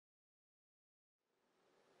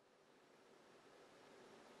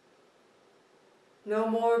No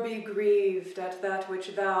more be grieved at that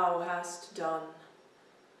which thou hast done.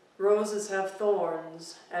 Roses have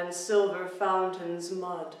thorns, and silver fountains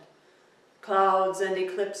mud. Clouds and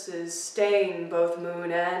eclipses stain both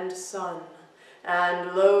moon and sun,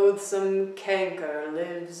 and loathsome canker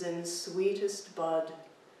lives in sweetest bud.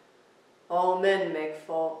 All men make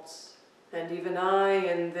faults, and even I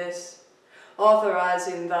in this,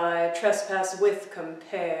 authorizing thy trespass with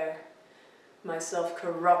compare, myself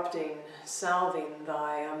corrupting, salving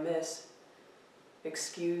thy amiss,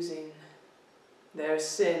 excusing their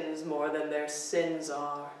sins more than their sins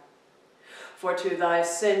are. For to thy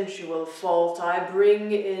sensual fault I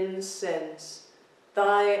bring in sense,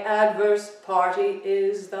 thy adverse party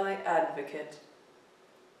is thy advocate,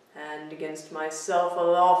 and against myself a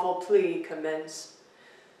lawful plea commence.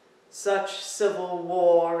 Such civil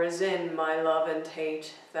war is in my love and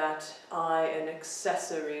hate, that I an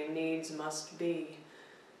accessory needs must be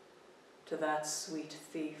to that sweet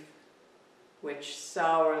thief, which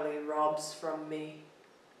sourly robs from me.